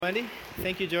Wendy,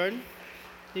 thank you, Jordan.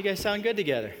 You guys sound good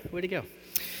together. Way to go.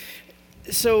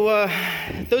 So,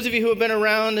 those of you who have been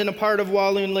around and a part of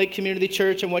Walloon Lake Community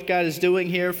Church and what God is doing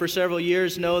here for several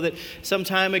years know that some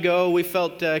time ago we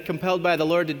felt compelled by the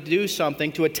Lord to do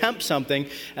something, to attempt something,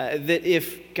 that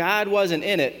if God wasn't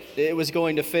in it, it was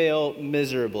going to fail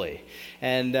miserably.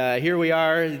 And here we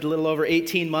are, a little over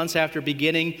 18 months after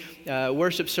beginning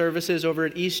worship services over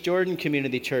at East Jordan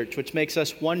Community Church, which makes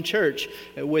us one church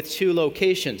with two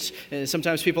locations. And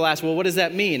sometimes people ask, well, what does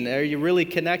that mean? Are you really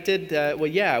connected? Well,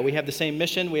 yeah, we have the same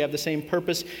mission, we have the same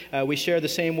purpose, we share the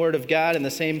same Word of God and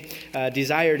the same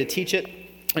desire to teach it.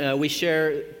 We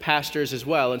share pastors as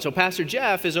well. And so Pastor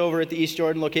Jeff is over at the East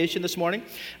Jordan location this morning.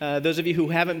 Those of you who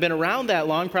haven't been around that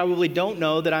long probably don't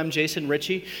know that I'm Jason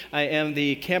Ritchie. I am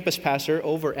the campus pastor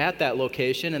over at that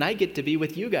location, and I get to be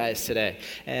with you guys today.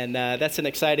 And that's an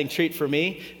exciting treat for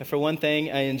me. For one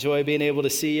thing, I enjoy being able to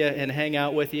see you and hang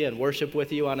out with you and worship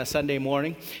with you on a Sunday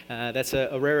morning. That's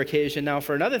a rare occasion. Now,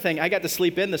 for another thing, I got to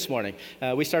sleep in this morning.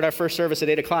 We start our first service at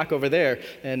 8 o'clock over there,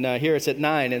 and here it's at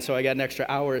 9, and so I got an extra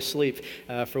hour of sleep.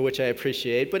 For which I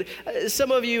appreciate. But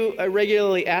some of you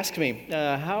regularly ask me,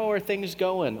 how are things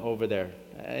going over there?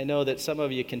 I know that some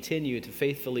of you continue to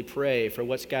faithfully pray for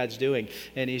what God's doing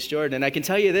in East Jordan. And I can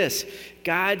tell you this,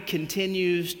 God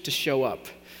continues to show up.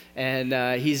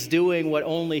 And he's doing what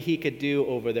only he could do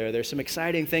over there. There's some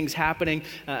exciting things happening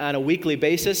on a weekly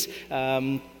basis.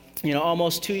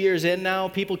 Almost 2 years in now,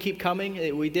 people keep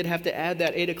coming. We did have to add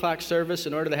that 8 o'clock service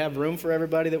in order to have room for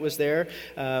everybody that was there.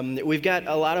 We've got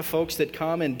a lot of folks that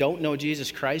come and don't know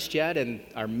Jesus Christ yet, and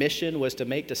our mission was to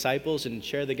make disciples and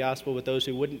share the gospel with those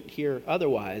who wouldn't hear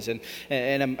otherwise. And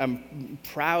I'm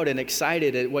proud and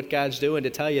excited at what God's doing to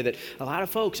tell you that a lot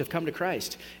of folks have come to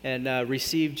Christ and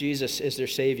received Jesus as their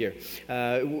Savior.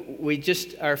 We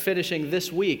just are finishing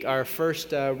this week our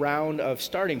first round of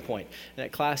Starting Point,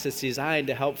 that class that's designed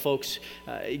to help folks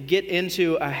get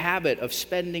into a habit of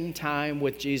spending time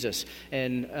with Jesus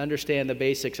and understand the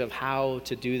basics of how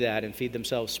to do that and feed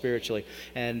themselves spiritually.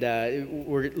 And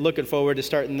we're looking forward to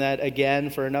starting that again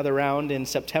for another round in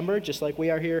September, just like we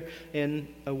are here in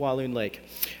Walloon Lake.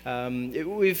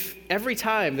 Every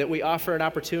time that we offer an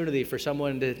opportunity for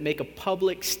someone to make a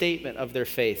public statement of their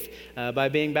faith by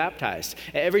being baptized,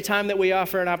 every time that we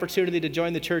offer an opportunity to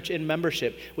join the church in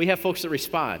membership, we have folks that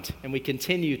respond, and we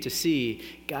continue to see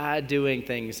God doing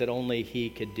things that only he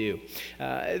could do.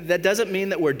 That doesn't mean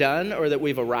that we're done or that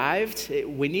we've arrived.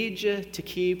 We need you to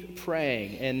keep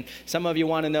praying. And some of you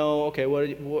want to know, okay,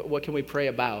 what can we pray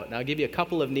about? And I'll give you a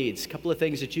couple of needs, a couple of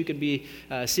things that you can be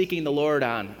seeking the Lord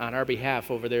on our behalf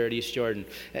over there at East Jordan.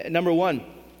 Number one,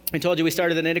 I told you we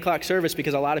started an 8 o'clock service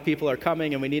because a lot of people are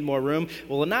coming and we need more room.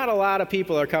 Well, not a lot of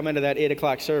people are coming to that 8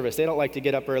 o'clock service. They don't like to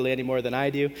get up early any more than I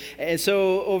do. And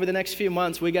so over the next few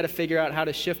months, we got to figure out how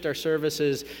to shift our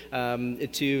services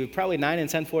to probably 9 and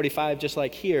 10:45, just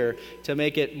like here, to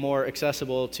make it more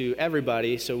accessible to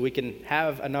everybody so we can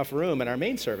have enough room in our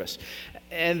main service.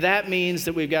 And that means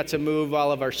that we've got to move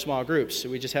all of our small groups. So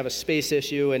we just have a space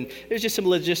issue, and there's just some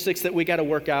logistics that we got to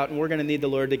work out, and we're going to need the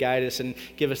Lord to guide us and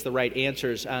give us the right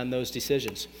answers on those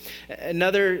decisions.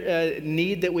 Another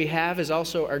need that we have is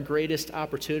also our greatest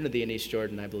opportunity in East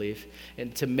Jordan, I believe,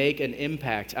 and to make an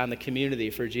impact on the community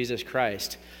for Jesus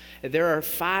Christ. There are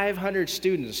 500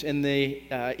 students in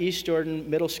the East Jordan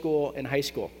Middle School and High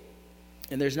School.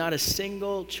 And there's not a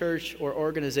single church or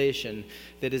organization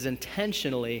that is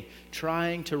intentionally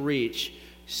trying to reach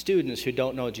students who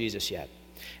don't know Jesus yet.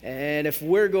 And if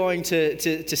we're going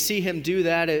to see him do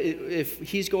that, if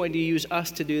he's going to use us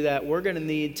to do that, we're going to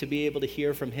need to be able to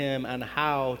hear from him on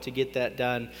how to get that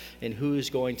done and who's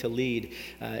going to lead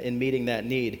in meeting that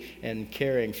need and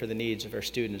caring for the needs of our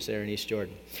students there in East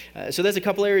Jordan. So there's a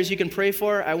couple areas you can pray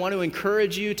for. I want to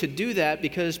encourage you to do that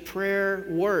because prayer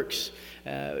works.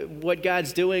 What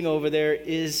God's doing over there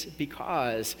is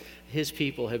because his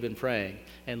people have been praying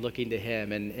and looking to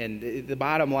him. And the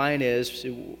bottom line is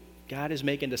God is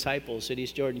making disciples at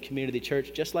East Jordan Community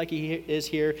Church, just like he is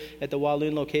here at the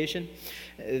Walloon location.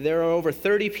 There are over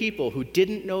 30 people who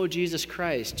didn't know Jesus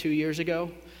Christ 2 years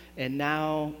ago, and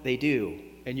now they do.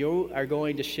 And you are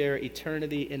going to share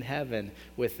eternity in heaven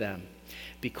with them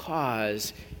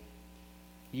because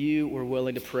you were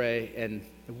willing to pray and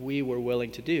we were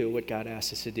willing to do what God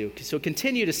asked us to do. So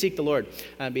continue to seek the Lord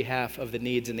on behalf of the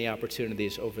needs and the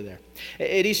opportunities over there.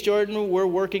 At East Jordan, we're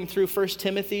working through 1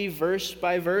 Timothy verse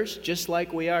by verse, just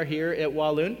like we are here at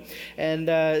Walloon.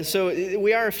 And so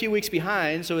we are a few weeks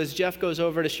behind. So as Jeff goes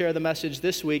over to share the message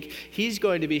this week, he's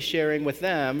going to be sharing with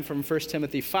them from 1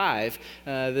 Timothy 5,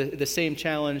 the same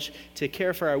challenge to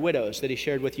care for our widows that he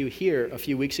shared with you here a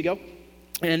few weeks ago.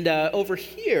 And over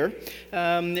here,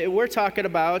 we're talking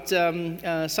about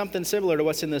something similar to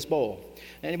what's in this bowl.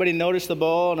 Anybody notice the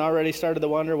bowl and already started to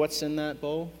wonder what's in that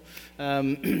bowl?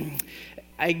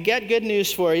 I got good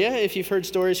news for you. If you've heard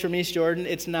stories from East Jordan,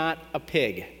 it's not a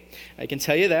pig. I can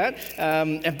tell you that.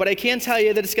 But I can tell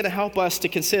you that it's going to help us to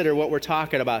consider what we're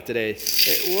talking about today.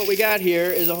 What we got here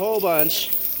is a whole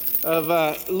bunch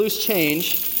of loose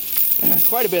change,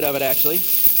 quite a bit of it actually.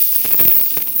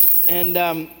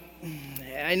 And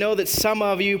I know that some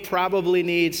of you probably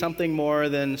need something more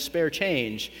than spare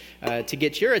change to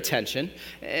get your attention.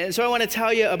 And so I want to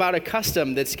tell you about a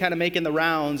custom that's kind of making the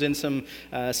rounds in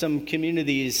some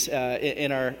communities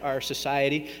in our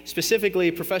society,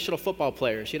 specifically professional football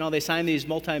players. You know, they sign these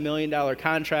multi-million-dollar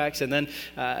contracts, and then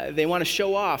they want to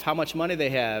show off how much money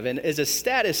they have. And as a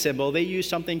status symbol, they use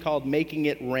something called making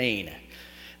it rain.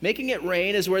 Making it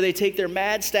rain is where they take their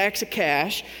mad stacks of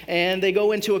cash and they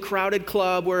go into a crowded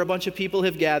club where a bunch of people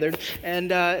have gathered,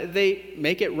 and they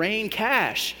make it rain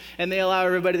cash. And they allow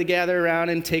everybody to gather around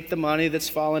and take the money that's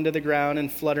fallen to the ground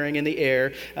and fluttering in the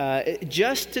air,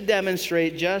 just to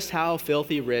demonstrate just how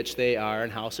filthy rich they are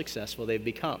and how successful they've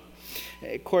become.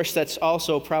 Of course, that's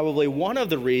also probably one of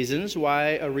the reasons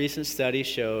why a recent study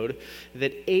showed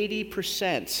that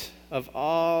 80% of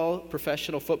all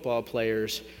professional football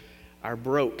players are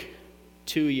broke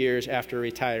 2 years after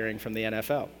retiring from the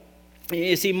NFL.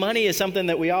 You see, money is something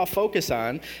that we all focus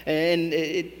on, and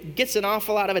it gets an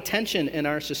awful lot of attention in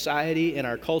our society, in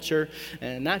our culture,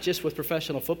 and not just with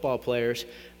professional football players,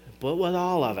 but with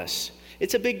all of us.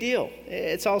 It's a big deal.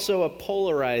 It's also a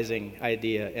polarizing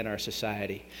idea in our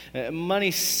society.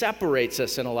 Money separates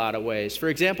us in a lot of ways. For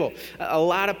example, a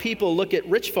lot of people look at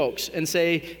rich folks and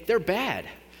say they're bad.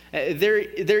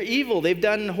 They're evil. They've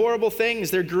done horrible things.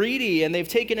 They're greedy, and they've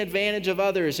taken advantage of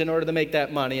others in order to make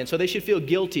that money. And so they should feel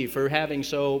guilty for having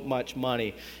so much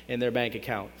money in their bank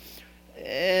account.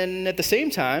 And at the same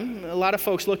time, a lot of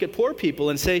folks look at poor people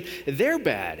and say they're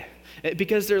bad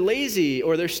because they're lazy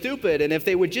or they're stupid. And if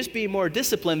they would just be more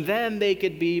disciplined, then they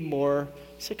could be more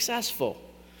successful.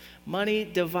 Money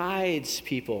divides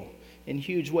people in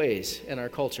huge ways in our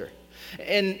culture.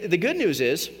 And the good news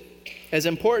is, as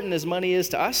important as money is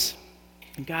to us,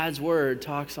 God's Word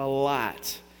talks a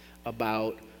lot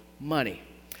about money.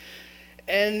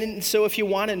 And so if you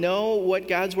want to know what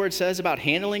God's Word says about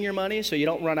handling your money so you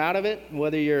don't run out of it,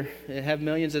 whether you have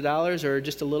millions of dollars or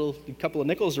just a couple of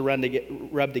nickels to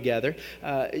rub together,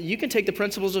 you can take the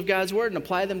principles of God's Word and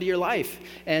apply them to your life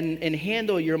and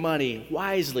handle your money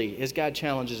wisely as God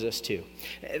challenges us to.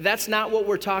 That's not what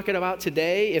we're talking about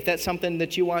today. If that's something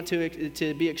that you want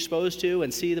to be exposed to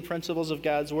and see the principles of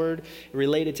God's Word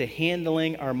related to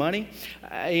handling our money,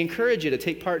 I encourage you to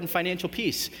take part in Financial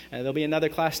Peace. There'll be another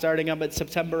class starting up at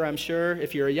September, I'm sure.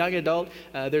 If you're a young adult,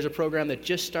 there's a program that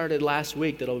just started last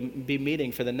week that'll be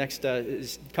meeting for the next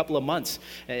couple of months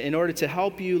in order to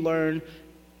help you learn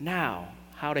now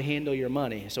how to handle your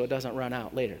money so it doesn't run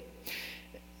out later.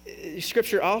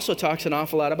 Scripture also talks an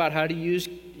awful lot about how to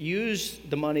use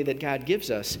the money that God gives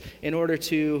us in order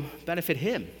to benefit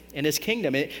Him and His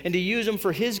kingdom, and to use them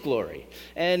for His glory.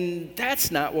 And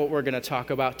that's not what we're going to talk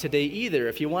about today either.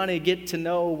 If you want to get to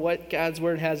know what God's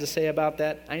Word has to say about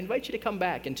that, I invite you to come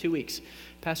back in 2 weeks.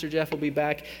 Pastor Jeff will be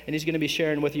back, and he's going to be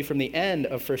sharing with you from the end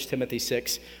of 1 Timothy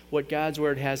 6 what God's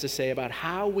Word has to say about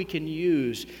how we can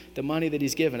use the money that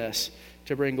He's given us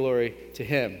to bring glory to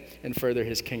Him and further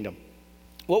His kingdom.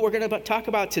 What we're going to talk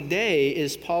about today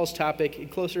is Paul's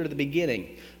topic closer to the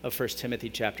beginning of 1 Timothy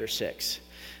chapter 6.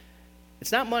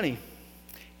 It's not money.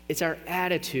 It's our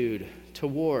attitude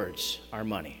towards our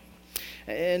money.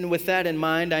 And with that in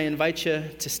mind, I invite you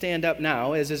to stand up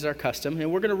now, as is our custom,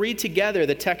 and we're going to read together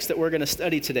the text that we're going to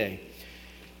study today.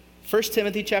 1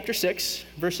 Timothy chapter 6,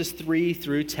 verses 3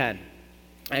 through 10.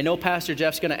 I know Pastor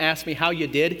Jeff's going to ask me how you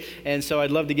did, and so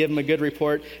I'd love to give him a good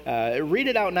report. Read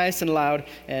it out nice and loud,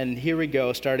 and here we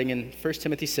go, starting in 1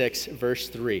 Timothy 6, verse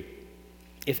 3.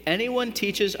 If anyone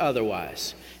teaches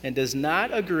otherwise and does not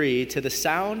agree to the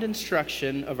sound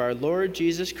instruction of our Lord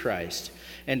Jesus Christ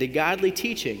and to godly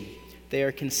teaching, they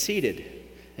are conceited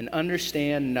and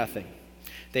understand nothing.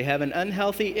 They have an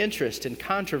unhealthy interest in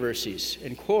controversies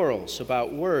and quarrels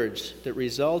about words that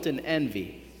result in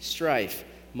envy, strife,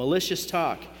 malicious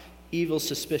talk, evil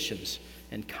suspicions,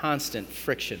 and constant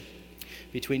friction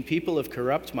between people of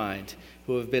corrupt mind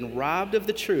who have been robbed of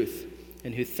the truth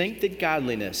and who think that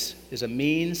godliness is a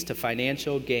means to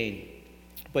financial gain.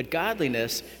 But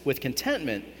godliness with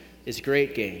contentment is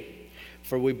great gain.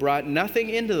 For we brought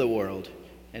nothing into the world,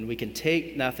 and we can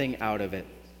take nothing out of it.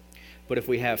 But if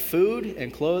we have food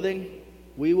and clothing,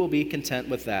 we will be content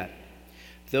with that.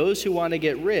 Those who want to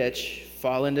get rich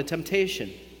fall into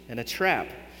temptation and a trap,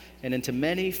 and into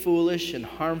many foolish and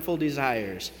harmful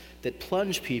desires that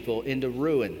plunge people into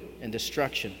ruin and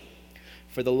destruction.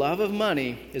 For the love of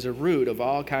money is a root of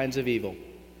all kinds of evil.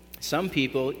 Some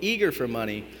people, eager for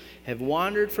money, have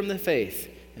wandered from the faith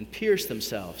and pierced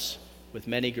themselves with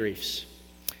many griefs.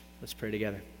 Let's pray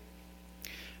together.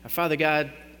 Our Father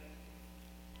God,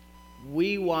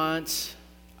 we want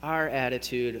our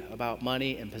attitude about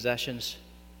money and possessions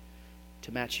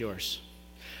to match yours.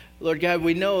 Lord God,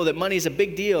 we know that money is a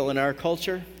big deal in our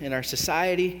culture, in our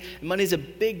society. Money is a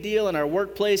big deal in our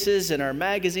workplaces, in our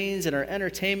magazines, in our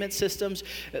entertainment systems.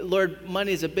 Lord,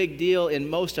 money is a big deal in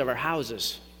most of our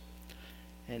houses.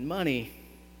 And money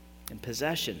and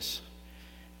possessions,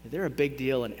 they're a big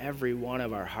deal in every one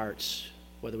of our hearts,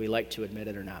 whether we like to admit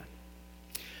it or not.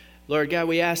 Lord God,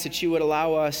 we ask that you would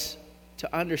allow us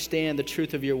to understand the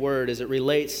truth of your word as it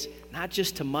relates not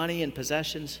just to money and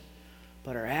possessions,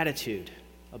 but our attitude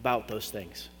about those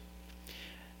things.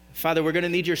 Father, we're going to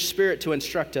need your Spirit to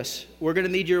instruct us. We're going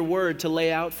to need your word to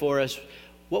lay out for us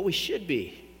what we should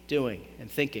be doing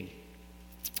and thinking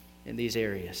in these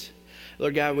areas.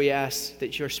 Lord God, we ask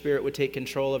that your Spirit would take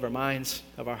control of our minds,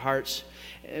 of our hearts,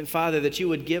 and Father, that you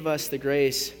would give us the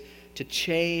grace to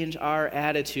change our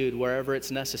attitude wherever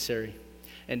it's necessary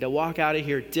and to walk out of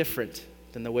here different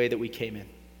than the way that we came in.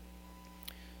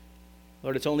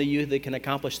 Lord, it's only you that can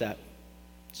accomplish that.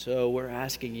 So we're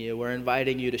asking you, we're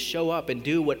inviting you to show up and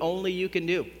do what only you can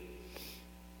do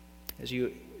as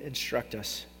you instruct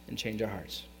us and change our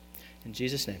hearts. In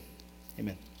Jesus' name,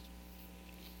 amen.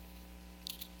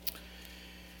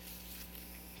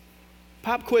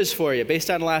 Pop quiz for you based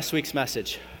on last week's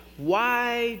message.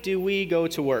 Why do we go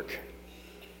to work?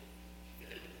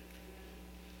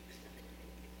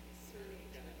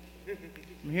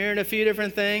 I'm hearing a few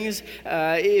different things.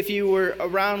 If you were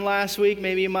around last week,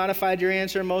 maybe you modified your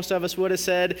answer. Most of us would have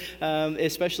said,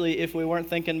 especially if we weren't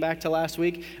thinking back to last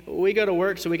week, we go to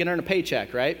work so we can earn a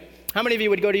paycheck, right? How many of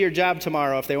you would go to your job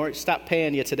tomorrow if they weren't stopped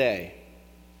paying you today?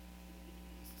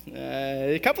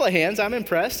 A couple of hands. I'm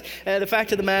impressed. The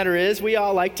fact of the matter is we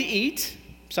all like to eat.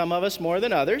 Some of us more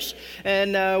than others.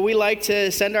 And we like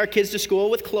to send our kids to school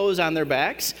with clothes on their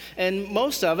backs. And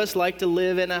most of us like to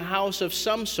live in a house of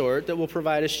some sort that will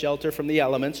provide us shelter from the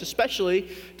elements,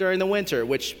 especially during the winter,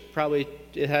 which probably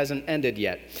it hasn't ended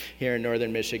yet here in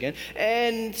northern Michigan.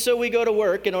 And so we go to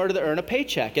work in order to earn a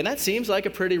paycheck. And that seems like a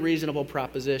pretty reasonable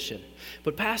proposition.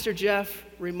 But Pastor Jeff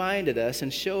reminded us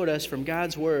and showed us from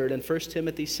God's word in 1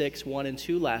 Timothy 6, 1 and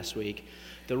 2 last week,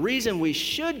 the reason we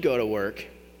should go to work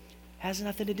has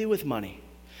nothing to do with money.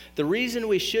 The reason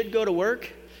we should go to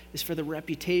work is for the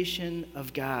reputation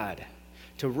of God,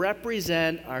 to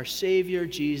represent our Savior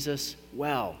Jesus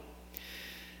well.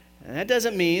 And that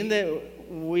doesn't mean that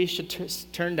we should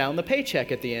turn down the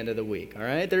paycheck at the end of the week, all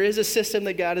right? There is a system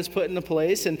that God has put into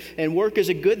place, and work is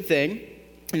a good thing.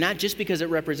 Not just because it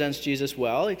represents Jesus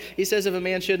well. He says if a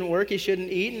man shouldn't work, he shouldn't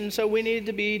eat, and so we need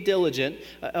to be diligent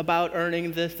about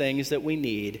earning the things that we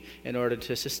need in order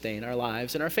to sustain our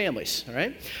lives and our families, all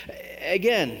right?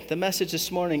 Again, the message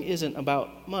this morning isn't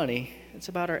about money. It's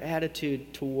about our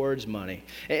attitude towards money.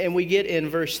 And we get in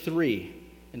verse 3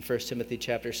 in 1 Timothy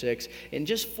chapter 6. In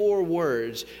just 4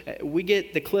 words, we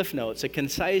get the Cliff Notes, a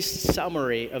concise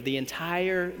summary of the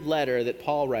entire letter that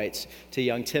Paul writes to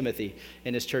young Timothy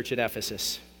in his church at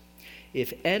Ephesus.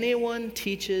 If anyone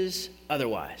teaches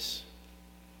otherwise,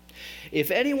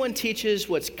 if anyone teaches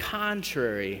what's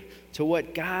contrary to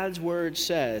what God's word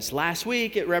says, last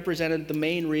week it represented the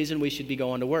main reason we should be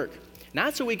going to work.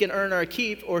 Not so we can earn our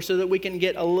keep or so that we can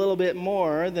get a little bit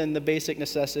more than the basic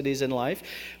necessities in life,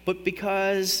 but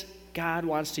because God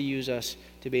wants to use us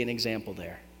to be an example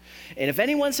there. And if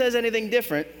anyone says anything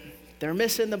different, they're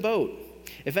missing the boat.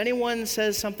 If anyone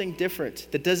says something different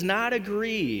that does not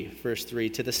agree, verse 3,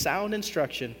 to the sound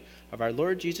instruction of our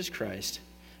Lord Jesus Christ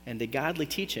and the godly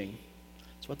teaching,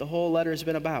 that's what the whole letter has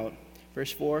been about.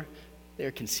 Verse 4,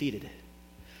 they're conceited.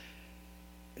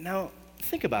 Now,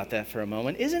 think about that for a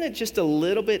moment. Isn't it just a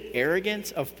little bit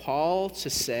arrogant of Paul to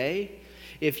say,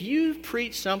 if you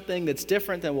preach something that's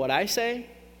different than what I say,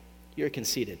 you're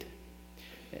conceited?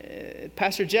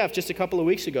 Pastor Jeff, just a couple of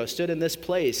weeks ago, stood in this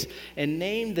place and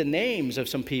named the names of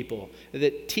some people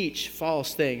that teach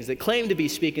false things, that claim to be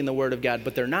speaking the word of God,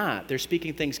 but they're not. They're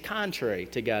speaking things contrary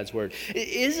to God's word.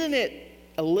 Isn't it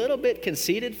a little bit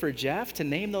conceited for Jeff to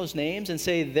name those names and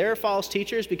say they're false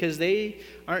teachers because they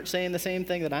aren't saying the same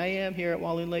thing that I am here at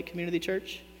Walloon Lake Community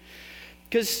Church?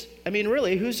 Because,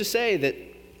 really, who's to say that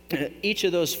each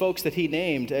of those folks that he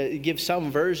named give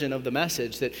some version of the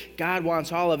message that God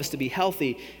wants all of us to be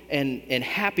healthy and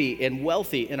happy and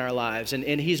wealthy in our lives.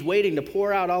 And he's waiting to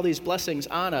pour out all these blessings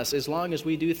on us as long as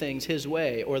we do things his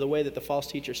way or the way that the false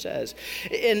teacher says.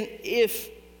 And if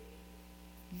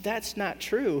that's not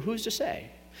true, who's to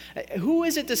say? Who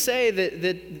is it to say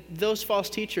that those false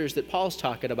teachers that Paul's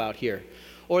talking about here,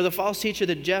 or the false teacher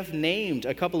that Jeff named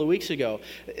a couple of weeks ago,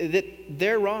 that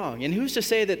they're wrong? And who's to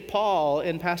say that Paul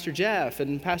and Pastor Jeff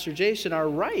and Pastor Jason are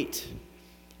right?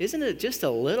 Isn't it just a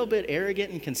little bit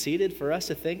arrogant and conceited for us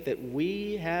to think that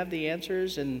we have the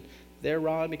answers and they're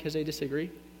wrong because they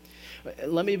disagree?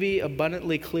 Let me be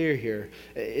abundantly clear here.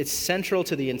 It's central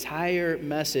to the entire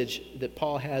message that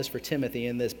Paul has for Timothy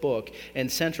in this book,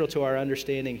 and central to our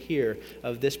understanding here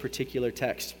of this particular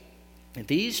text. And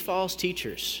these false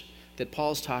teachers that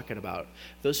Paul's talking about,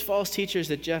 those false teachers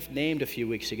that Jeff named a few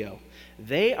weeks ago,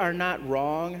 they are not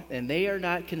wrong and they are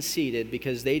not conceited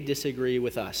because they disagree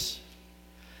with us.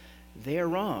 They are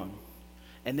wrong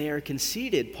and they are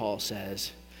conceited, Paul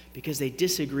says, because they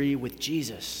disagree with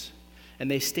Jesus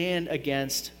and they stand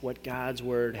against what God's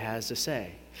word has to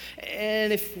say.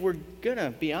 And if we're going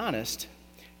to be honest,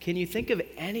 can you think of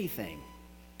anything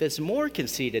that's more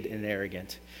conceited and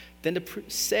arrogant than to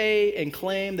say and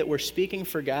claim that we're speaking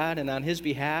for God and on his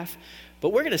behalf, but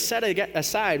we're going to set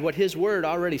aside what his word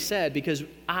already said because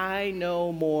I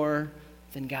know more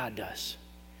than God does.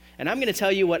 And I'm going to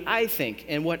tell you what I think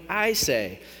and what I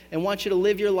say and want you to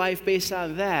live your life based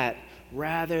on that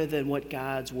rather than what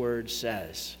God's word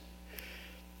says.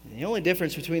 And the only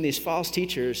difference between these false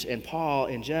teachers and Paul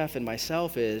and Jeff and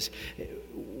myself is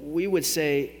we would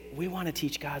say we want to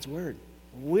teach God's word.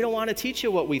 We don't want to teach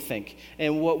you what we think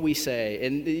and what we say.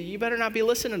 And you better not be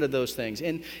listening to those things.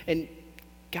 And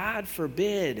God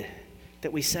forbid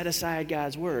that we set aside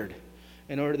God's word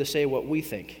in order to say what we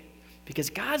think. Because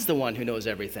God's the one who knows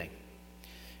everything.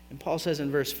 And Paul says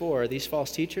in verse 4, these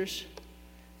false teachers,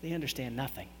 they understand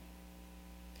nothing.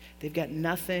 They've got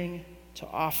nothing to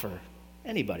offer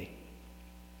anybody.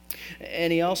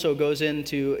 And he also goes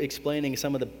into explaining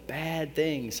some of the bad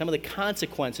things, some of the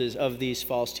consequences of these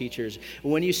false teachers.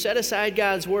 When you set aside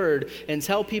God's word and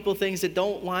tell people things that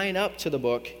don't line up to the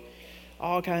book,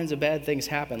 all kinds of bad things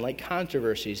happen, like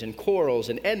controversies and quarrels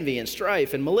and envy and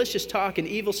strife and malicious talk and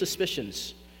evil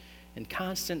suspicions and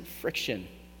constant friction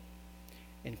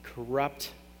and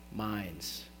corrupt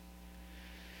minds.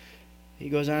 He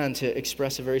goes on to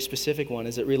express a very specific one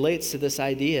as it relates to this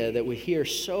idea that we hear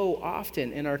so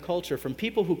often in our culture from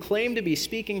people who claim to be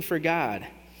speaking for God,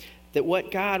 that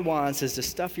what God wants is to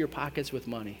stuff your pockets with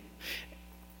money.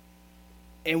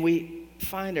 And we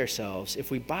find ourselves,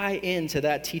 if we buy into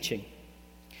that teaching,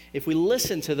 if we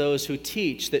listen to those who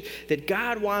teach that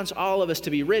God wants all of us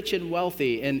to be rich and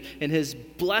wealthy and his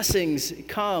blessings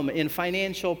come in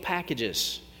financial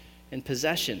packages and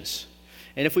possessions,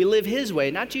 and if we live his way,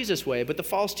 not Jesus' way, but the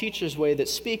false teacher's way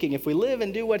that's speaking, if we live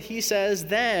and do what he says,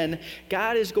 then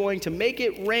God is going to make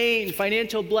it rain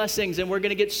financial blessings and we're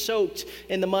going to get soaked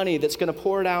in the money that's going to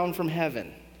pour down from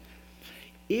heaven.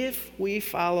 If we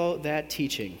follow that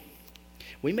teaching,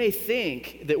 we may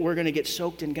think that we're going to get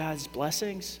soaked in God's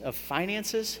blessings of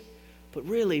finances, but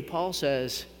really, Paul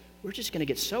says, we're just going to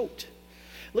get soaked.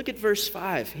 Look at verse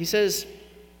 5. He says,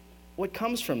 what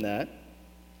comes from that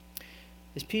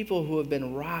is people who have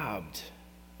been robbed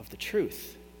of the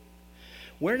truth.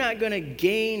 We're not going to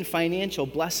gain financial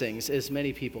blessings, as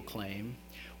many people claim.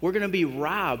 We're going to be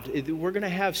robbed. We're going to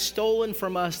have stolen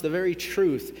from us the very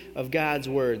truth of God's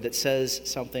word that says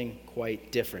something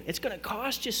quite different. It's going to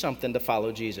cost you something to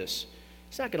follow Jesus.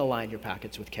 It's not going to line your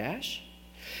pockets with cash.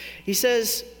 He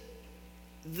says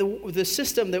the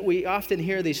system that we often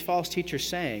hear these false teachers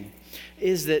saying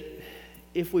is that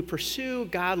if we pursue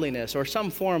godliness or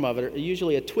some form of it, or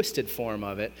usually a twisted form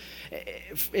of it,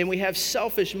 and we have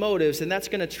selfish motives, then that's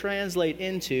going to translate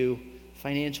into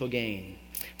financial gain.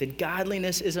 That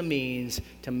godliness is a means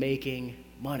to making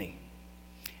money.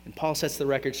 And Paul sets the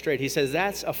record straight. He says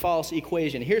that's a false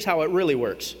equation. Here's how it really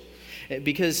works.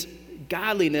 Because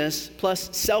godliness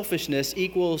plus selfishness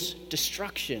equals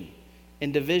destruction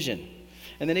and division.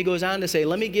 And then he goes on to say,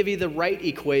 let me give you the right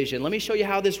equation. Let me show you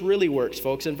how this really works,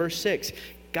 folks. In verse 6,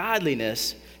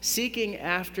 godliness, seeking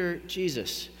after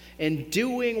Jesus and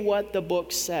doing what the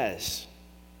book says,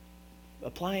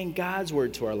 applying God's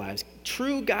word to our lives.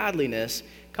 True godliness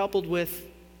coupled with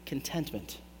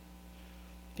contentment,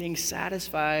 being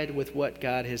satisfied with what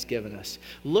God has given us.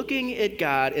 Looking at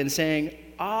God and saying,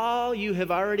 all you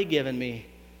have already given me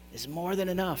is more than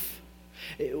enough.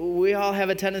 We all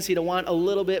have a tendency to want a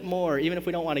little bit more, even if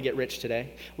we don't want to get rich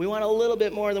today. We want a little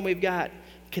bit more than we've got.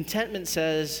 Contentment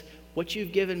says, what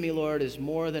you've given me, Lord, is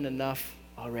more than enough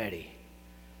already.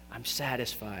 I'm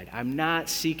satisfied. I'm not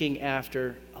seeking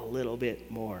after a little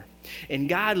bit more. And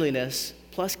godliness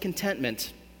plus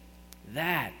contentment,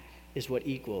 that is what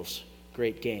equals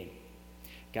great gain.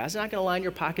 God's not going to line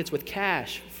your pockets with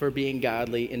cash for being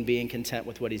godly and being content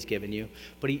with what he's given you,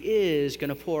 but he is going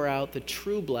to pour out the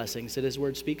true blessings that his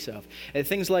word speaks of. And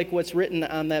things like what's written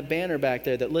on that banner back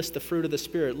there that lists the fruit of the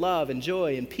Spirit, love and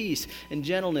joy and peace and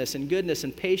gentleness and goodness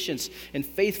and patience and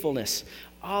faithfulness,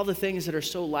 all the things that are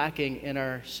so lacking in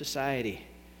our society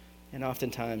and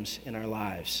oftentimes in our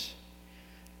lives.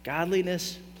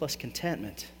 Godliness plus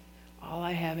contentment. All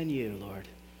I have in you, Lord,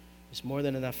 is more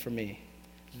than enough for me.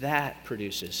 That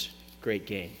produces great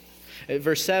gain. At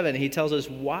verse 7, he tells us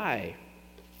why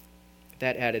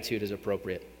that attitude is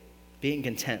appropriate. Being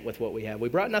content with what we have. We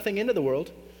brought nothing into the world.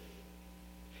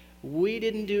 We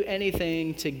didn't do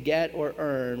anything to get or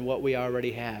earn what we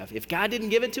already have. If God didn't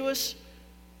give it to us,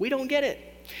 we don't get it.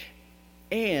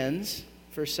 And,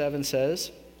 verse 7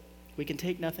 says, we can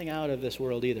take nothing out of this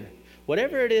world either.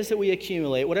 Whatever it is that we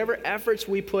accumulate, whatever efforts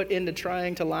we put into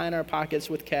trying to line our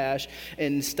pockets with cash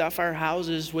and stuff our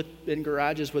houses and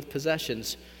garages with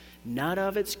possessions, none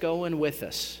of it's going with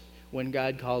us when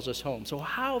God calls us home. So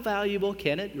how valuable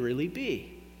can it really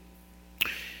be?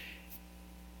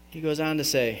 He goes on to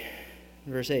say,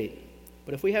 in verse 8,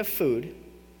 but if we have food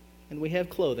and we have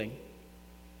clothing,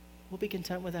 we'll be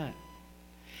content with that.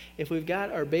 If we've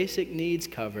got our basic needs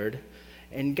covered,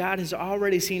 and God has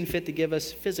already seen fit to give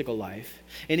us physical life,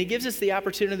 and he gives us the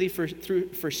opportunity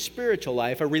for spiritual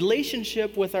life, a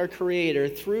relationship with our Creator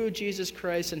through Jesus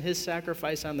Christ and his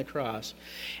sacrifice on the cross,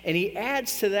 and he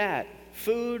adds to that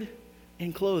food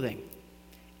and clothing.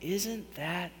 Isn't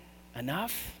that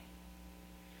enough?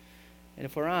 And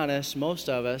if we're honest, most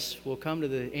of us will come to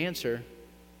the answer,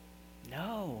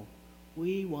 no,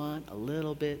 we want a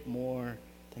little bit more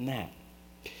than that.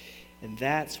 And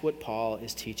that's what Paul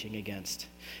is teaching against.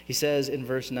 He says in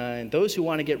verse 9, those who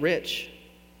want to get rich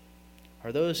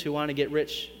are those who want to get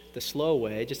rich the slow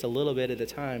way, just a little bit at a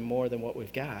time, more than what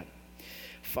we've got,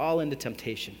 fall into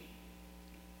temptation.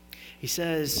 He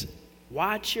says,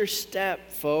 watch your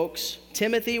step, folks.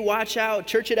 Timothy, watch out.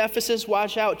 Church at Ephesus,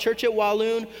 watch out. Church at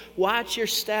Walloon, watch your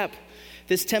step.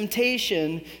 This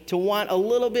temptation to want a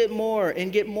little bit more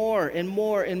and get more and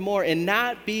more and more and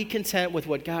not be content with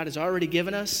what God has already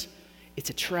given us, it's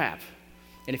a trap.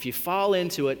 And if you fall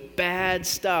into it, bad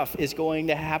stuff is going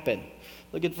to happen.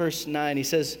 Look at verse 9. He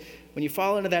says, when you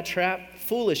fall into that trap,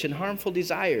 foolish and harmful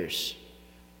desires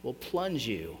will plunge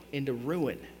you into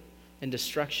ruin and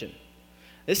destruction.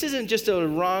 This isn't just a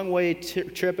wrong way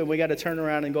trip and we got to turn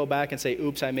around and go back and say,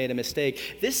 oops, I made a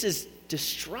mistake. This is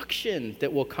destruction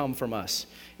that will come from us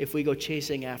if we go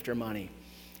chasing after money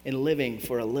and living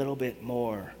for a little bit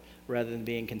more rather than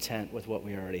being content with what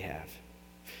we already have.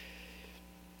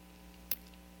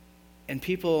 And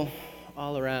people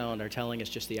all around are telling us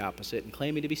just the opposite and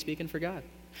claiming to be speaking for God.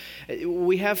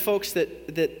 We have folks that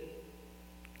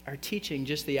are teaching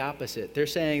just the opposite. They're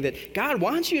saying that God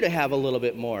wants you to have a little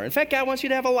bit more. In fact, God wants you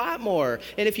to have a lot more.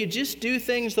 And if you just do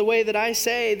things the way that I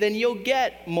say, then you'll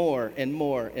get more and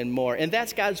more and more. And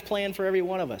that's God's plan for every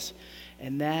one of us.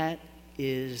 And that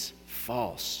is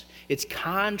false. It's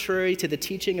contrary to the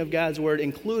teaching of God's word,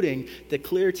 including the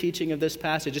clear teaching of this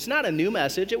passage. It's not a new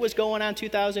message. It was going on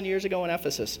 2,000 years ago in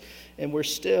Ephesus. And we're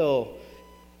still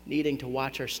needing to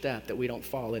watch our step that we don't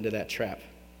fall into that trap.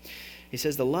 He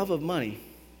says the love of money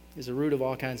is the root of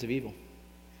all kinds of evil.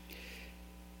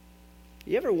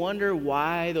 You ever wonder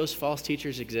why those false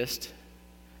teachers exist?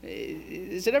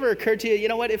 Has it ever occurred to you, you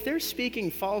know what, if they're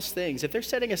speaking false things, if they're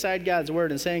setting aside God's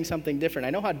word and saying something different, I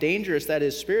know how dangerous that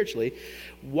is spiritually,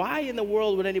 why in the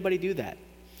world would anybody do that?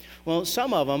 Well,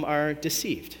 some of them are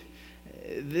deceived.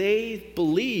 They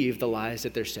believe the lies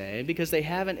that they're saying because they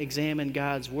haven't examined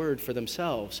God's word for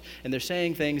themselves, and they're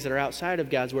saying things that are outside of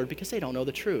God's word because they don't know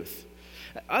the truth.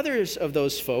 Others of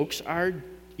those folks are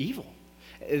evil.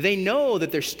 They know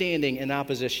that they're standing in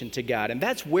opposition to God, and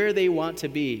that's where they want to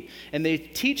be. And they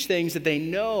teach things that they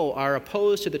know are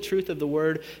opposed to the truth of the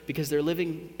word because they're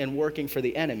living and working for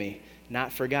the enemy,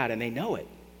 not for God, and they know it.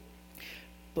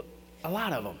 But a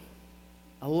lot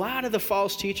of the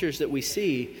false teachers that we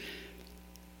see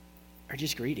are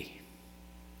just greedy.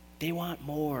 They want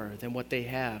more than what they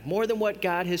have, more than what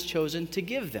God has chosen to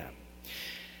give them.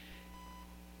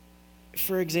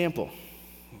 For example,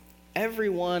 every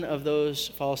one of those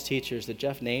false teachers that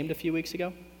Jeff named a few weeks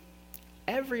ago,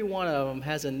 every one of them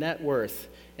has a net worth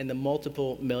and the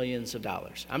multiple millions of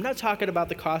dollars. I'm not talking about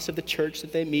the cost of the church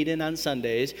that they meet in on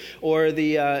Sundays or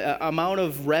the amount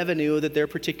of revenue that their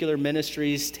particular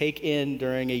ministries take in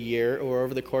during a year or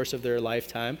over the course of their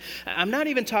lifetime. I'm not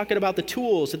even talking about the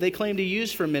tools that they claim to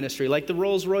use for ministry, like the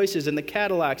Rolls Royces and the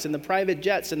Cadillacs and the private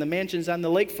jets and the mansions on the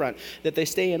lakefront that they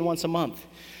stay in once a month.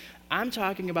 I'm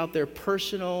talking about their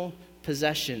personal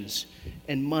possessions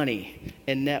and money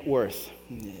and net worth.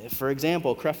 For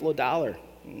example, Creflo Dollar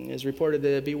is reported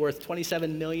to be worth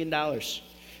 $27 million.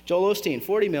 Joel Osteen,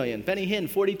 $40 million. Benny Hinn,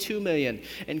 $42 million.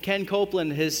 And Ken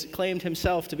Copeland has claimed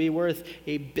himself to be worth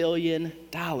 $1 billion.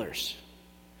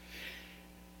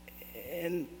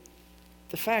 And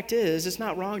the fact is, it's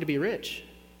not wrong to be rich.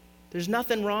 There's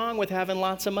nothing wrong with having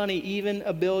lots of money, even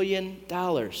 $1 billion.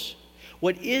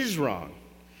 What is wrong,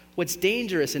 what's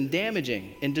dangerous and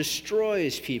damaging and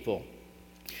destroys people,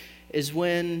 is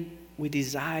when we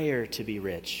desire to be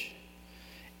rich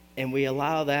and we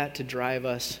allow that to drive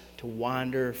us to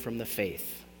wander from the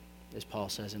faith, as Paul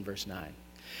says in verse 9.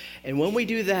 And when we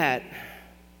do that,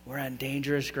 we're on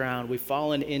dangerous ground. We've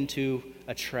fallen into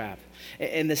a trap.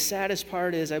 And the saddest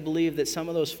part is, I believe that some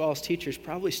of those false teachers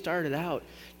probably started out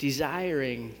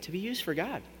desiring to be used for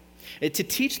God, to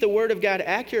teach the Word of God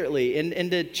accurately and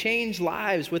to change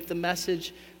lives with the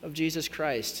message of Jesus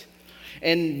Christ.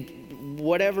 And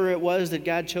whatever it was that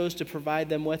God chose to provide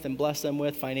them with and bless them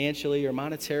with financially or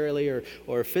monetarily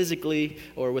or physically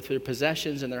or with their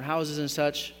possessions and their houses and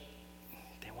such,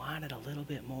 they wanted a little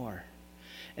bit more.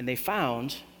 And they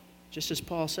found, just as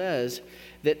Paul says,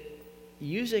 that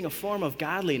using a form of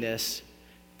godliness,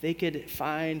 they could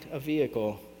find a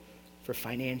vehicle for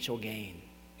financial gain.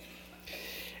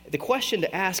 The question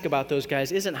to ask about those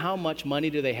guys isn't how much money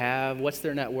do they have, what's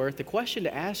their net worth. The question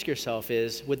to ask yourself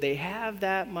is, would they have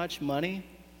that much money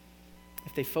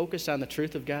if they focused on the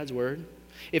truth of God's Word?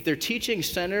 If their teaching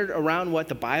centered around what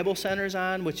the Bible centers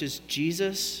on, which is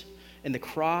Jesus and the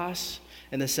cross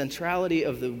and the centrality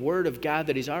of the Word of God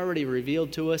that He's already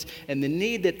revealed to us, and the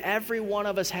need that every one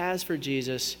of us has for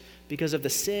Jesus because of the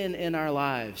sin in our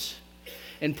lives,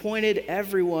 and pointed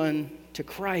everyone to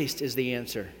Christ as the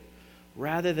answer,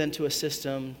 rather than to a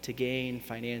system to gain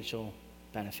financial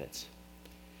benefits.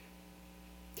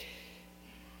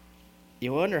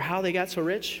 You wonder how they got so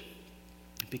rich?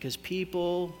 Because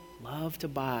people love to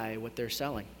buy what they're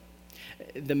selling.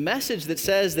 The message that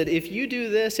says that if you do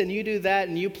this and you do that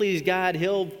and you please God,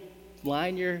 He'll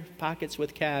line your pockets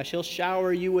with cash, He'll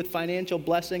shower you with financial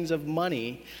blessings of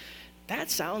money,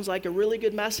 that sounds like a really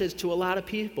good message to a lot of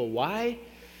people. Why?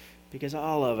 Because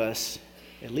all of us,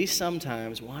 at least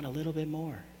sometimes, want a little bit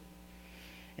more.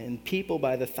 And people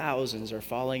by the thousands are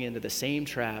falling into the same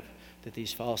trap that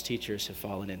these false teachers have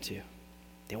fallen into.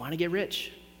 They want to get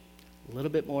rich, a little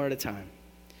bit more at a time.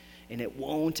 And it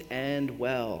won't end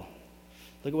well.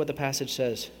 Look at what the passage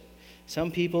says.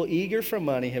 Some people eager for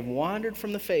money have wandered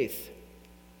from the faith.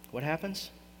 What happens?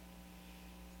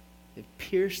 They've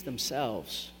pierced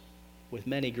themselves with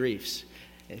many griefs.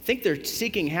 They think they're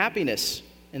seeking happiness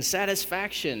and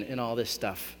satisfaction in all this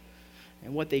stuff.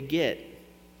 And what they get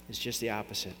is just the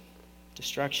opposite: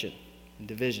 destruction and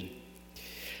division.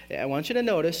 I want you to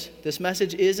notice this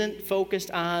message isn't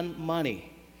focused on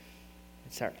money.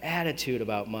 It's our attitude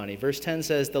about money. Verse 10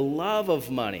 says, the love of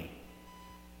money.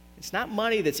 It's not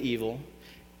money that's evil.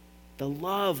 The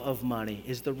love of money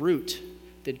is the root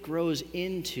that grows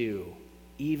into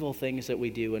evil things that we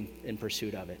do in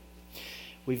pursuit of it.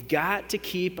 We've got to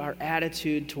keep our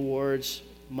attitude towards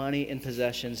money and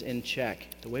possessions in check.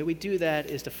 The way we do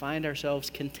that is to find ourselves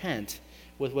content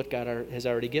with what God has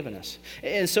already given us.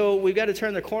 And so we've got to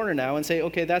turn the corner now and say,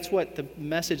 okay, that's what the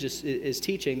message is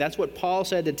teaching. That's what Paul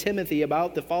said to Timothy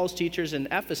about the false teachers in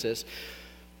Ephesus.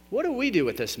 What do we do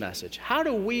with this message? How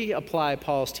do we apply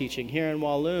Paul's teaching here in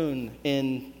Walloon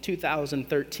in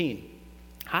 2013?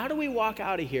 How do we walk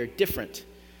out of here different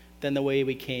than the way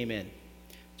we came in?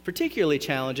 It's particularly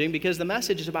challenging because the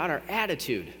message is about our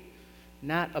attitude,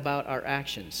 not about our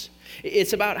actions.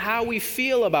 It's about how we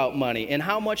feel about money and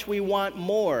how much we want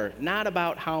more, not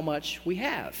about how much we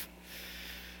have.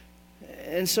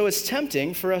 And so it's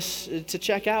tempting for us to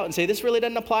check out and say, this really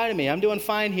doesn't apply to me. I'm doing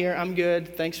fine here. I'm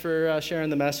good. Thanks for sharing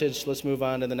the message. Let's move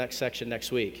on to the next section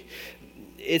next week.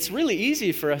 It's really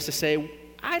easy for us to say,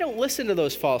 I don't listen to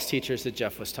those false teachers that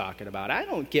Jeff was talking about. I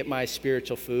don't get my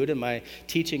spiritual food and my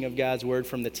teaching of God's Word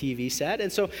from the TV set,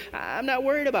 and so I'm not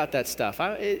worried about that stuff.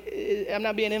 I'm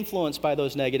not being influenced by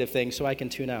those negative things, so I can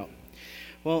tune out.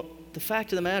 Well, the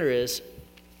fact of the matter is,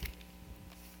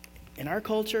 in our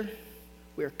culture,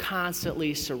 we're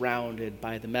constantly surrounded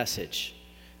by the message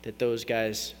that those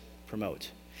guys promote.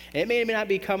 It may not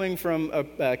be coming from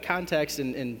a context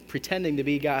and pretending to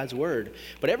be God's word,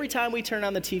 but every time we turn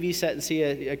on the TV set and see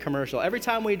a commercial, every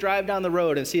time we drive down the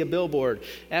road and see a billboard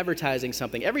advertising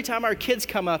something, every time our kids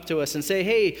come up to us and say,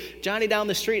 hey, Johnny down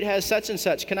the street has such and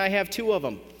such, can I have 2 of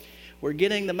them? We're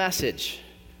getting the message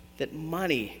that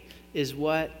money is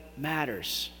what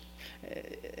matters.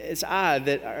 It's odd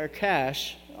that our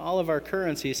cash, all of our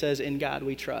currency says, in God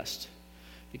we trust.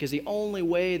 Because the only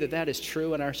way that that is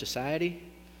true in our society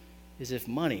is if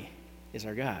money is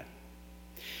our God.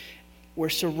 We're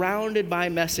surrounded by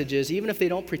messages, even if they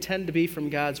don't pretend to be from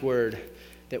God's word,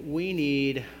 that we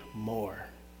need more.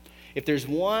 If there's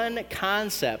one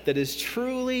concept that is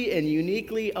truly and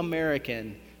uniquely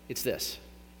American, it's this: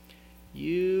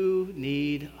 you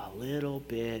need a little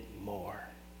bit more.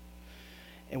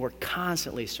 And we're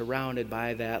constantly surrounded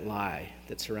by that lie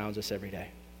that surrounds us every day.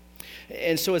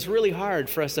 And so it's really hard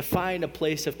for us to find a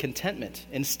place of contentment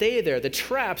and stay there. The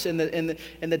traps and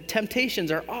the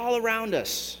temptations are all around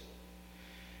us.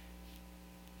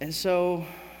 And so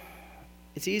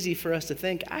it's easy for us to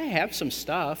think, I have some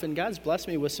stuff, and God's blessed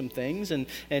me with some things, and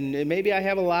maybe I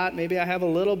have a lot, maybe I have a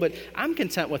little, but I'm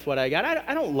content with what I got.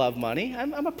 I don't love money.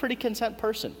 I'm a pretty content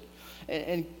person.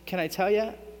 And can I tell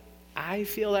you, I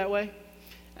feel that way.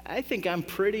 I think I'm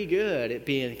pretty good at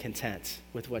being content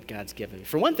with what God's given me.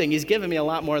 For one thing, He's given me a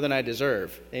lot more than I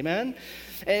deserve. Amen?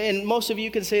 And most of you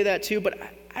can say that too, but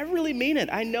I really mean it.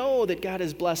 I know that God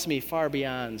has blessed me far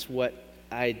beyond what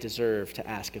I deserve to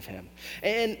ask of Him.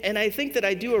 And I think that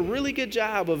I do a really good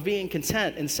job of being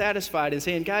content and satisfied and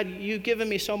saying, God, you've given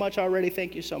me so much already,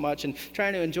 thank you so much, and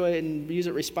trying to enjoy it and use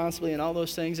it responsibly and all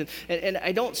those things. And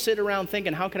I don't sit around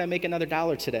thinking, how can I make another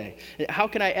 $1 today? How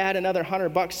can I add another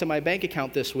 $100 to my bank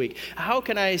account this week? How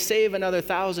can I save another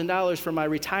 $1,000 for my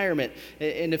retirement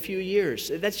in a few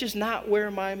years? That's just not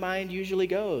where my mind usually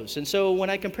goes. And so when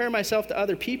I compare myself to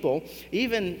other people,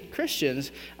 even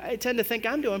Christians, I tend to think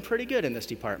I'm doing pretty good in this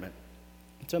department.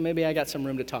 So maybe I got some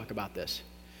room to talk about this.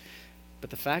 But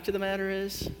the fact of the matter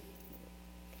is,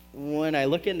 when I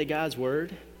look into God's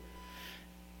word,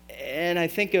 and I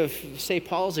think of, say,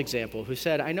 Paul's example, who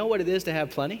said, I know what it is to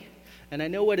have plenty, and I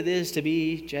know what it is to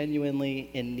be genuinely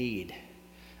in need.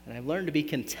 And I've learned to be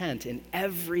content in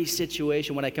every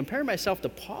situation. When I compare myself to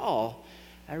Paul,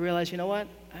 I realize, you know what?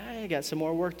 I got some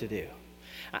more work to do.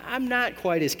 I'm not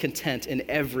quite as content in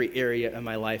every area of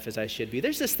my life as I should be.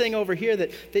 There's this thing over here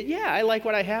that yeah, I like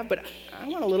what I have, but I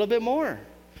want a little bit more.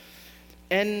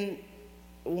 And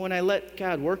when I let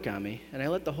God work on me and I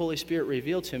let the Holy Spirit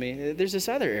reveal to me, there's this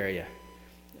other area.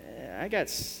 I got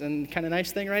some kind of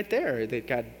nice thing right there that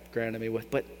God granted me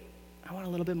with, but I want a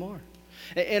little bit more.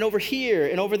 And over here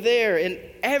and over there and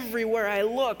everywhere I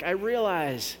look, I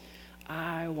realize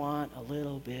I want a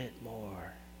little bit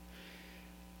more.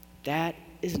 That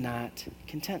is not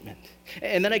contentment.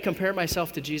 And then I compare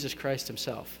myself to Jesus Christ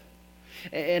Himself.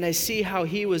 And I see how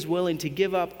He was willing to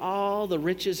give up all the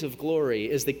riches of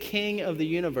glory as the King of the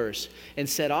universe and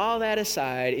set all that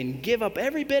aside and give up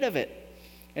every bit of it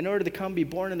in order to come be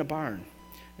born in a barn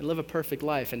and live a perfect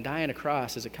life and die on a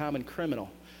cross as a common criminal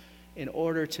in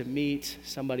order to meet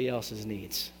somebody else's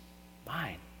needs,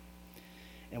 mine.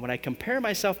 And when I compare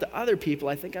myself to other people,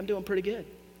 I think I'm doing pretty good.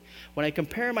 When I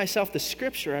compare myself to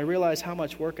Scripture, I realize how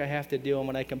much work I have to do. And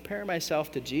when I compare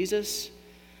myself to Jesus,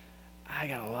 I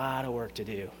got a lot of work to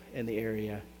do in the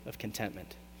area of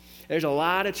contentment. There's a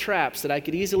lot of traps that I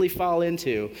could easily fall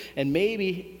into, and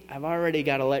maybe I've already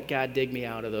got to let God dig me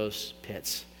out of those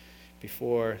pits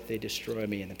before they destroy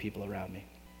me and the people around me.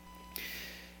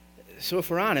 So if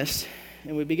we're honest,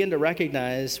 and we begin to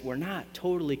recognize we're not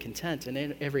totally content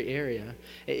in every area,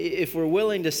 if we're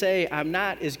willing to say, I'm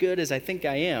not as good as I think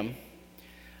I am,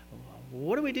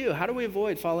 what do we do? How do we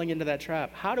avoid falling into that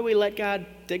trap? How do we let God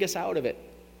dig us out of it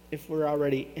if we're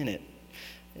already in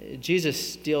it?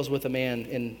 Jesus deals with a man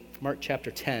in Mark chapter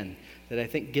 10 that I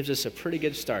think gives us a pretty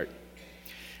good start.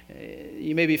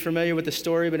 You may be familiar with the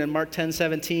story, but in Mark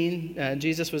 10:17,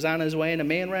 Jesus was on his way and a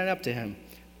man ran up to him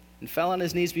and fell on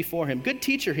his knees before him. Good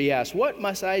teacher, he asked, what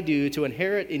must I do to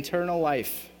inherit eternal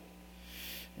life?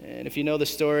 And if you know the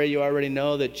story, you already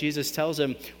know that Jesus tells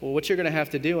him, well, what you're going to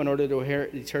have to do in order to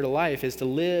inherit eternal life is to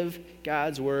live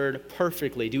God's word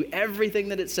perfectly. Do everything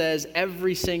that it says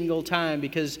every single time,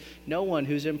 because no one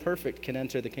who's imperfect can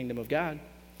enter the kingdom of God.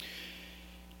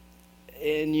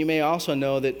 And you may also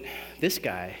know that this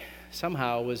guy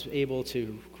somehow was able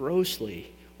to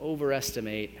grossly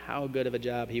overestimate how good of a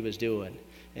job he was doing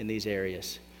in these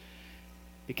areas.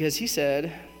 Because he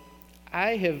said,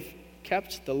 I have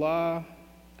kept the law.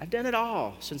 I've done it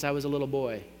all since I was a little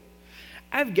boy.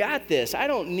 I've got this. I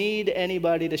don't need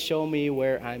anybody to show me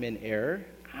where I'm in error.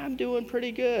 I'm doing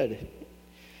pretty good.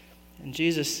 And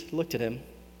Jesus looked at him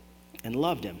and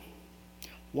loved him.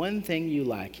 One thing you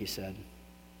lack, he said.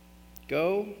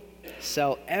 Go,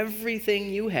 sell everything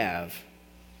you have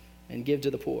and give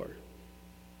to the poor,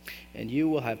 and you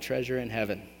will have treasure in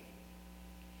heaven.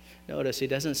 Notice, he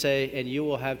doesn't say, and you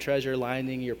will have treasure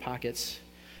lining your pockets.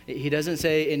 He doesn't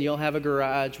say, and you'll have a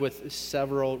garage with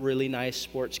several really nice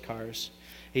sports cars.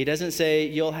 He doesn't say,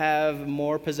 you'll have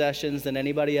more possessions than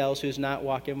anybody else who's not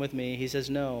walking with me. He says,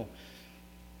 no,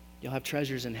 you'll have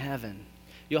treasures in heaven.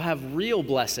 You'll have real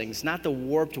blessings, not the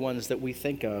warped ones that we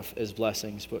think of as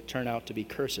blessings, but turn out to be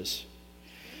curses.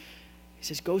 He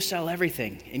says, go sell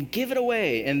everything and give it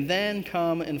away, and then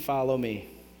come and follow me.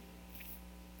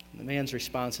 The man's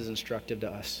response is instructive to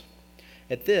us.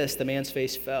 At this, the man's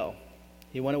face fell.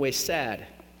 He went away sad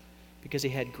because he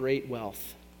had great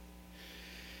wealth.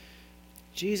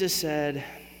 Jesus said,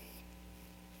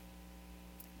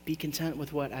 be content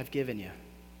with what I've given you.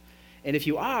 And if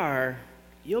you are,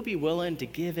 you'll be willing to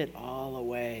give it all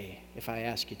away if I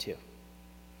ask you to.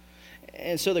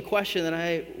 And so the question that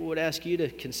I would ask you to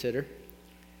consider,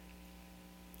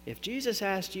 if Jesus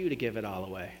asked you to give it all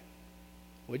away,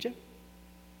 would you?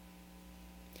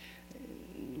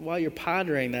 While you're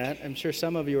pondering that, I'm sure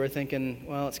some of you are thinking,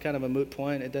 well, it's kind of a moot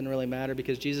point. It doesn't really matter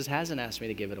because Jesus hasn't asked me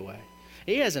to give it away.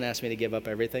 He hasn't asked me to give up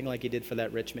everything like he did for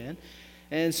that rich man.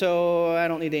 And so I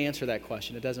don't need to answer that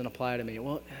question. It doesn't apply to me.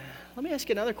 Well, let me ask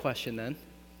you another question then.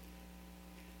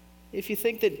 If you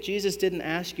think that Jesus didn't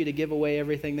ask you to give away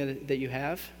everything that you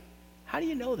have, how do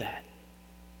you know that?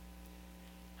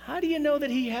 How do you know that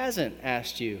he hasn't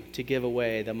asked you to give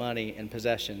away the money and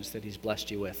possessions that he's blessed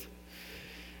you with?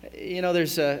 You know,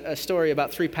 there's a story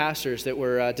about three pastors that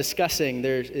were discussing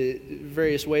their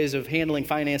various ways of handling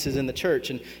finances in the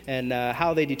church and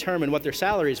how they determined what their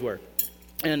salaries were.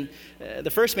 And the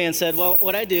first man said, well,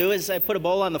 what I do is I put a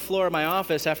bowl on the floor of my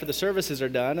office after the services are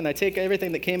done, and I take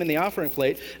everything that came in the offering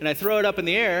plate, and I throw it up in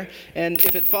the air, and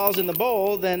if it falls in the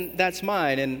bowl, then that's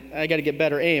mine, and I got to get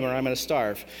better aim or I'm going to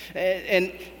starve.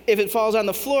 And if it falls on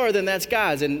the floor, then that's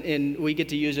God's, and we get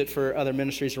to use it for other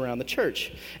ministries around the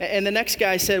church. And the next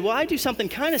guy said, well, I do something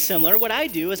kind of similar. What I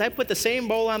do is I put the same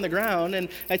bowl on the ground, and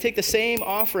I take the same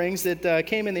offerings that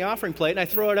came in the offering plate, and I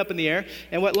throw it up in the air,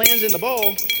 and what lands in the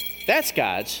bowl, that's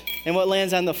God's, and what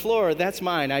lands on the floor, that's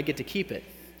mine. I get to keep it.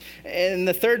 And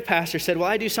the third pastor said, well,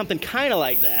 I do something kind of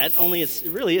like that, only it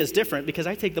really is different because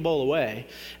I take the bowl away,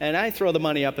 and I throw the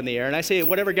money up in the air, and I say,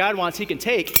 whatever God wants, he can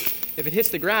take. If it hits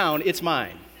the ground, it's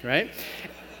mine, right?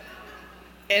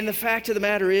 And the fact of the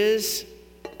matter is,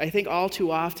 I think all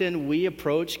too often we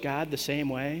approach God the same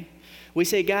way. We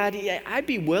say, God, I'd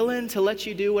be willing to let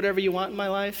you do whatever you want in my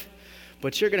life,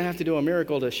 but you're going to have to do a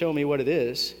miracle to show me what it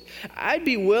is. I'd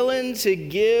be willing to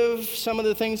give some of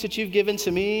the things that you've given to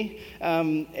me,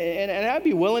 and I'd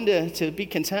be willing to be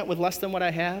content with less than what I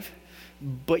have,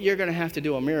 but you're going to have to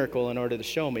do a miracle in order to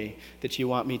show me that you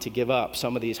want me to give up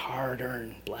some of these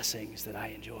hard-earned blessings that I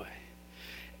enjoy.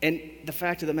 And the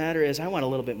fact of the matter is, I want a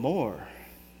little bit more,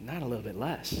 not a little bit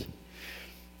less.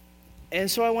 And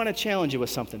so I want to challenge you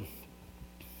with something.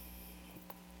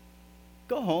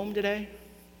 Go home today.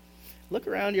 Look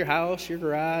around your house, your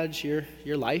garage,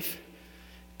 your life.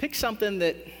 Pick something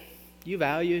that you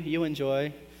value, you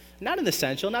enjoy. Not an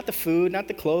essential, not the food, not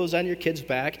the clothes on your kid's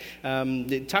back.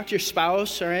 Talk to your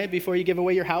spouse, all right, before you give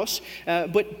away your house.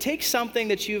 But take something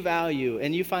that you value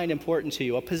and you find important to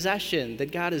you, a possession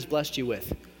that God has blessed you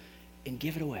with, and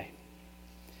give it away.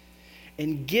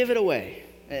 And give it away.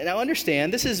 Now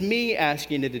understand, this is me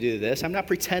asking you to do this. I'm not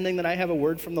pretending that I have a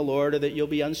word from the Lord or that you'll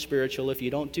be unspiritual if you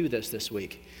don't do this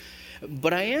week.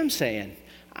 But I am saying,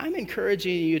 I'm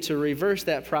encouraging you to reverse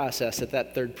that process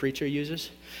that third preacher uses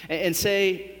and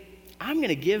say, I'm going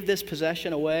to give this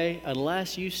possession away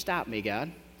unless you stop me,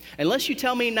 God. Unless you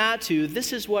tell me not to,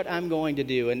 this is what I'm going to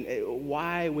do. And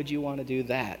why would you want to do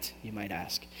that, you might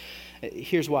ask?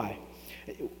 Here's why.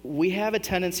 We have a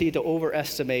tendency to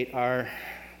overestimate our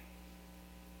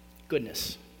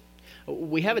goodness.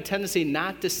 We have a tendency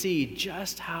not to see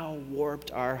just how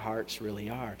warped our hearts really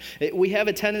are. We have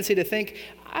a tendency to think,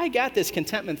 I got this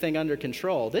contentment thing under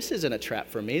control. This isn't a trap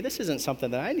for me. This isn't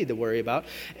something that I need to worry about.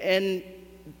 And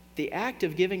the act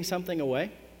of giving something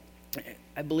away,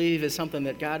 I believe, is something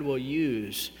that God will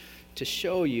use to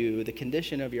show you the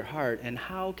condition of your heart and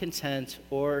how content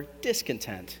or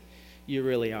discontent you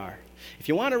really are. If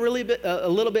you want a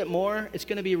little bit more, it's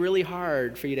going to be really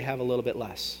hard for you to have a little bit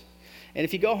less. And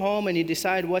if you go home and you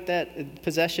decide what that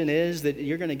possession is that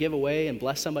you're going to give away and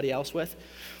bless somebody else with,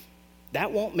 that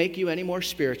won't make you any more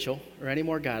spiritual or any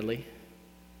more godly.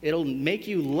 It'll make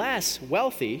you less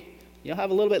wealthy, You'll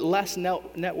have a little bit less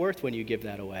net worth when you give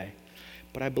that away.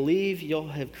 But I believe you'll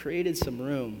have created some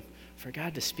room for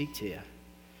God to speak to you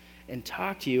and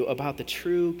talk to you about the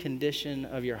true condition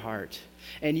of your heart.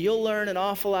 And you'll learn an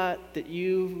awful lot that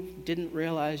you didn't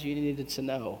realize you needed to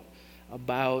know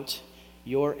about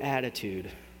your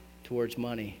attitude towards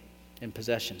money and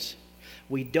possessions.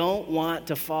 We don't want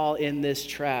to fall in this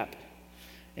trap.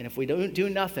 And if we don't do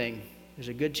nothing, there's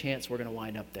a good chance we're going to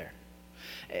wind up there.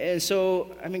 And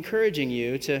so I'm encouraging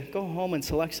you to go home and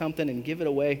select something and give it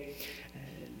away,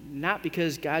 not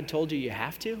because God told you you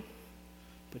have to,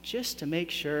 but just to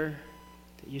make sure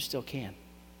that you still can.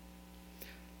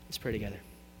 Let's pray together.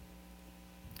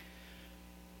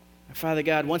 Father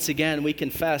God, once again, we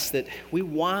confess that we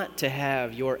want to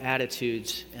have your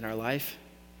attitudes in our life.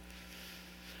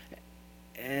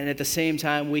 And at the same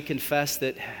time, we confess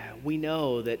that we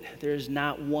know that there's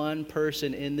not one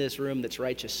person in this room that's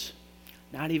righteous.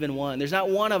 Not even one. There's not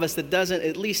one of us that doesn't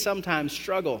at least sometimes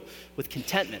struggle with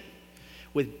contentment,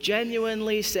 with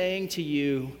genuinely saying to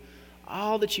you,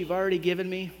 all that you've already given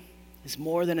me is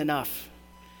more than enough.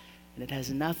 And it has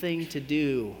nothing to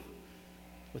do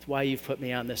with why you've put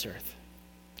me on this earth.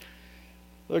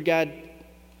 Lord God,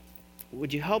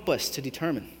 would you help us to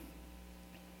determine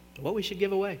what we should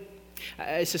give away?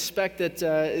 I suspect that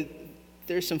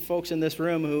there's some folks in this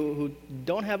room who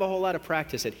don't have a whole lot of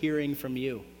practice at hearing from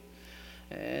you.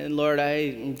 And Lord,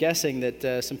 I'm guessing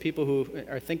that some people who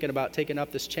are thinking about taking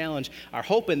up this challenge are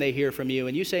hoping they hear from you,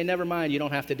 and you say, never mind, you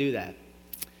don't have to do that.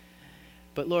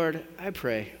 But Lord, I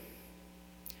pray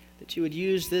that you would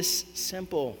use this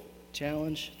simple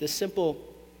challenge, this simple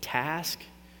task,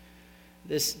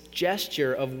 this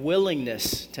gesture of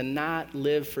willingness to not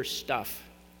live for stuff.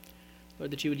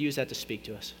 Lord, that you would use that to speak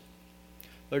to us.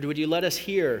 Lord, would you let us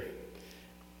hear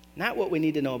not what we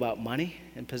need to know about money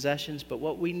and possessions, but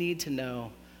what we need to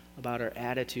know about our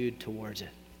attitude towards it.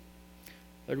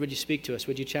 Lord, would you speak to us?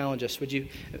 Would you challenge us? Would you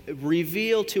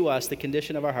reveal to us the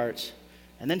condition of our hearts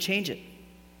and then change it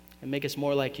and make us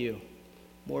more like you,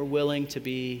 more willing to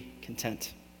be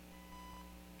content.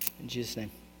 In Jesus'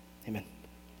 name, amen.